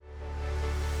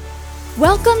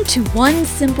Welcome to One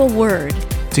Simple Word,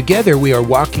 Together we are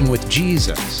walking with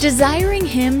Jesus desiring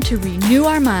Him to renew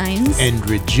our minds and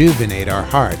rejuvenate our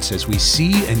hearts as we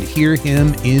see and hear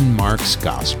Him in Mark's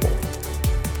Gospel.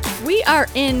 We are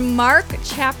in Mark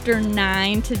chapter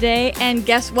 9 today, and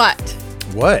guess what?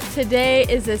 What? Today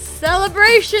is a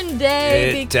celebration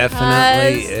day. It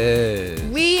definitely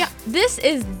is. This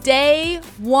is day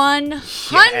 100.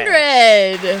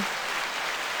 Yes.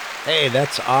 Hey,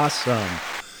 that's awesome.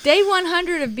 Day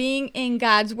 100 of being in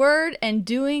God's Word and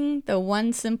doing the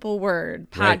One Simple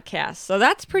Word podcast. Right. So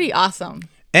that's pretty awesome.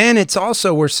 And it's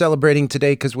also, we're celebrating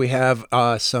today because we have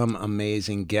some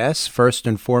amazing guests, first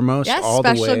and foremost. Yes, all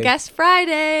special the way. guest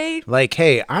Friday. Like,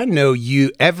 hey, I know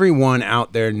everyone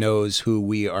out there knows who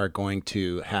we are going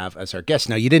to have as our guest.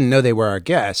 Now, you didn't know they were our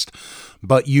guest,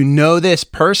 but you know this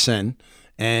person.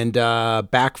 And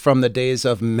back from the days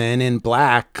of Men in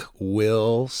Black,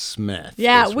 Will Smith.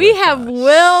 Yeah, is we with have us.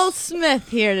 Will Smith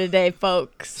here today,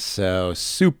 folks. So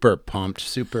super pumped,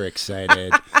 super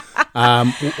excited.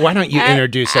 Why don't you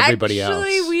introduce everybody else?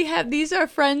 Actually, these are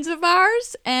friends of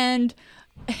ours, and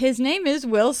his name is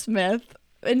Will Smith,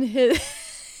 and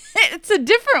it's a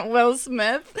different Will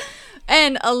Smith,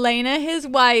 and Elena, his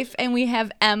wife, and we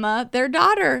have Emma, their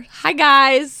daughter. Hi,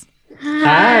 guys.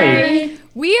 Hi.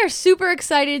 We are super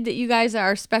excited that you guys are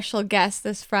our special guests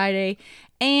this Friday,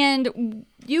 and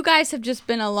you guys have just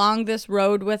been along this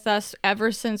road with us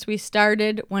ever since we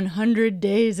started 100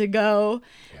 days ago,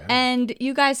 and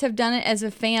you guys have done it as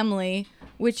a family,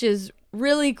 which is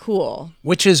really cool.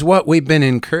 Which is what we've been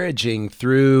encouraging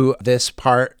through this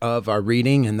part of our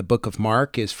reading in the book of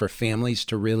Mark, is for families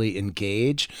to really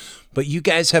engage. But you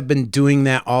guys have been doing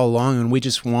that all along, and we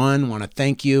just want to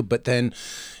thank you. But then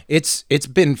it's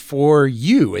been for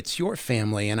you. It's your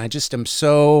family. And I just am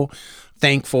so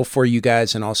thankful for you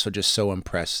guys, and also just so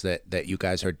impressed that you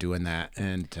guys are doing that.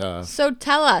 And So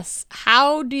tell us,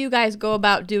 how do you guys go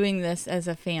about doing this as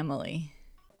a family?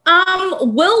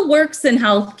 Will works in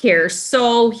healthcare,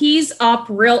 so he's up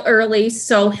real early.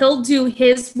 So he'll do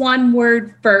his one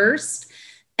word first,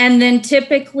 and then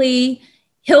typically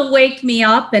he'll wake me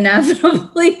up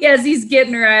inevitably as he's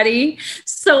getting ready.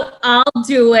 So I'll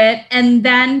do it, and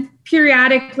then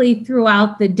periodically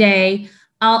throughout the day,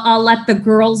 I'll let the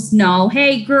girls know,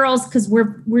 hey, girls, because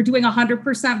we're doing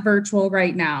 100% virtual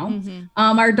right now. Mm-hmm.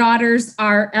 Our daughters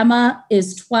Emma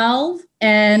is 12,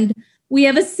 and we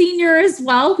have a senior as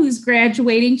well who's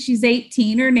graduating. She's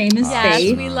 18. Her name is Yes,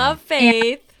 Faith. we love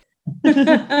Faith.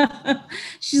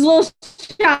 She's a little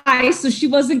shy, so she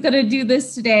wasn't going to do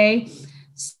this today.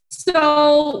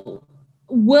 So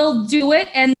we'll do it,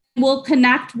 and we'll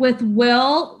connect with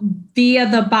Will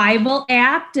via the Bible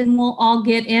app, and we'll all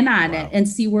get in on it and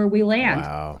see where we land.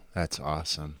 wow, that's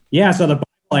awesome. Yeah, so the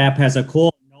Bible app has a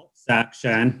cool note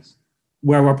section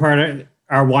where we're part of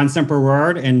our One Simple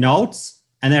Word and notes,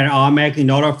 and then it automatically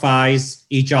notifies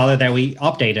each other that we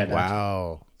updated it.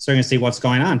 Wow. So you're going to see what's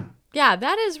going on. Yeah,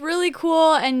 that is really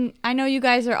cool. And I know you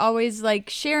guys are always like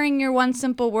sharing your one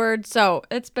simple word. So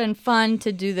it's been fun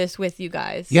to do this with you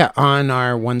guys. Yeah, on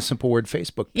our One Simple Word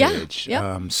Facebook Yeah, page. yep.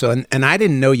 And I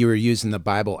didn't know you were using the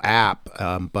Bible app,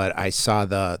 but I saw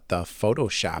the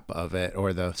Photoshop of it,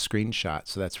 or the screenshot.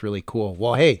 So that's really cool.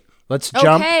 Well, hey, let's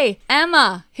jump. Okay,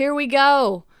 Emma, here we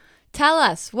go. Tell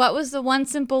us, what was the one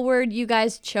simple word you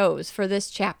guys chose for this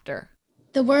chapter?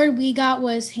 The word we got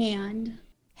was hand.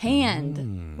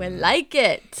 Hand. We like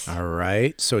it. All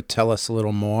right. So tell us a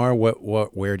little more.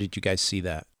 Where did you guys see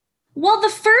that? Well, the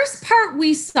first part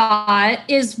we saw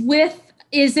is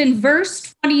in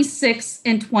verse 26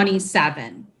 and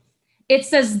 27. It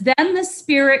says, then the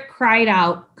Spirit cried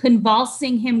out,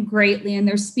 convulsing him greatly, and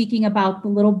they're speaking about the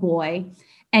little boy,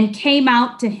 and came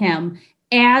out to him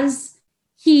as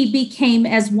he became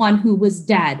as one who was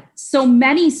dead. So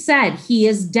many said, he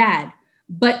is dead.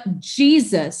 But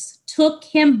Jesus took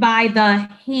him by the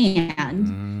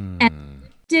hand and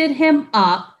lifted him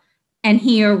up, and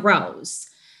he arose.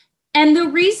 And the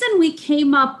reason we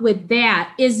came up with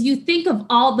that is you think of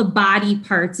all the body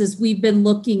parts as we've been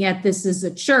looking at this as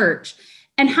a church,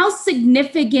 and how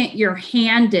significant your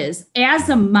hand is. As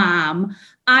a mom,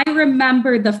 I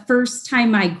remember the first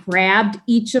time I grabbed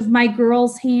each of my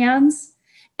girls' hands.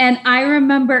 And I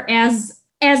remember as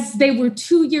they were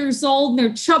 2 years old, and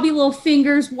their chubby little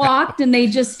fingers walked and they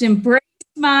just embraced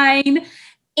mine.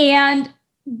 And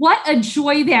what a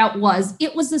joy that was.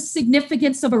 It was a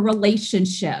significance of a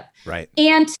relationship. Right.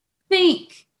 And to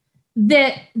think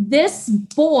that this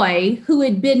boy who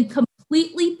had been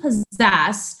completely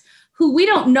possessed, who we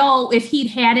don't know if he'd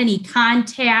had any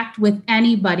contact with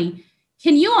anybody,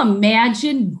 can you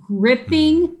imagine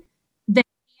gripping the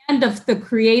of the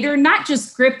Creator, not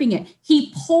just gripping it,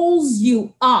 he pulls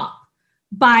you up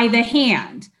by the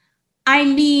hand. I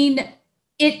mean,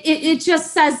 it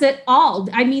just says it all.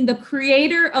 I mean, the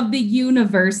Creator of the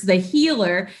universe, the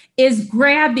healer, is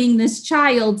grabbing this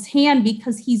child's hand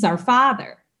because he's our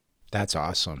Father. That's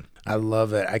awesome. I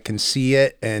love it. I can see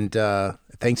it. And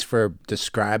thanks for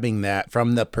describing that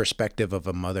from the perspective of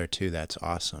a mother, too. That's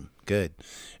awesome. Good.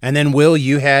 And then, Will,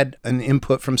 you had an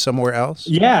input from somewhere else?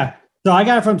 Yeah. So I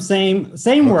got it from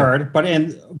same word, but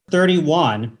in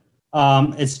 31,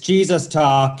 it's Jesus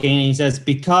talking. He says,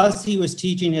 because he was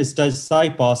teaching his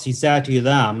disciples, he said to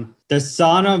them, the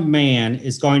Son of Man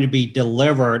is going to be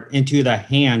delivered into the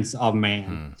hands of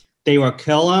man. They will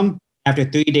kill him after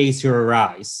 3 days to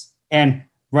arise. And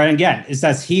right again, it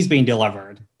says he's being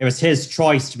delivered. It was his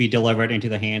choice to be delivered into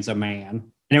the hands of man.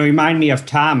 And it reminded me of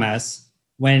Thomas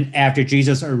when after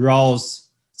Jesus arose,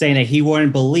 saying that he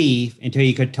wouldn't believe until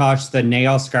he could touch the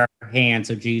nail-scarred hands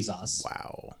of Jesus.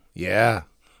 Wow. Yeah.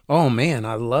 Oh, man,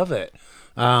 I love it.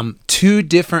 Two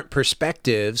different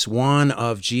perspectives, one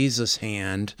of Jesus'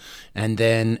 hand and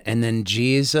then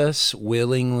Jesus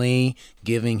willingly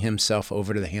giving himself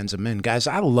over to the hands of men. Guys,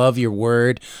 I love your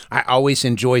word. I always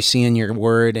enjoy seeing your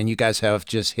word, and you guys have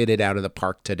just hit it out of the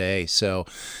park today. So,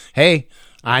 hey,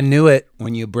 I knew it.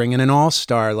 When you bring in an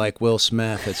all-star like Will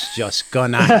Smith, it's just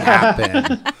gonna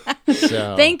happen.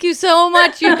 So. Thank you so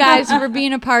much, you guys, for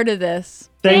being a part of this.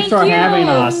 Thanks for having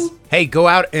us. Hey, go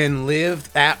out and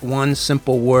live that one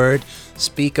simple word.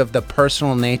 Speak of the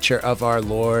personal nature of our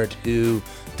Lord who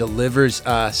delivers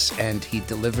us, and he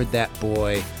delivered that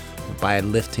boy by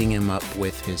lifting him up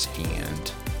with his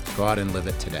hand. Go out and live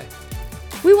it today.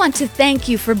 We want to thank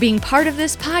you for being part of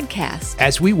this podcast.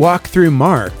 As we walk through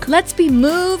Mark, let's be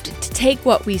moved to take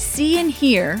what we see and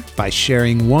hear by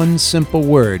sharing one simple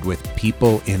word with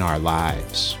people in our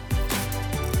lives.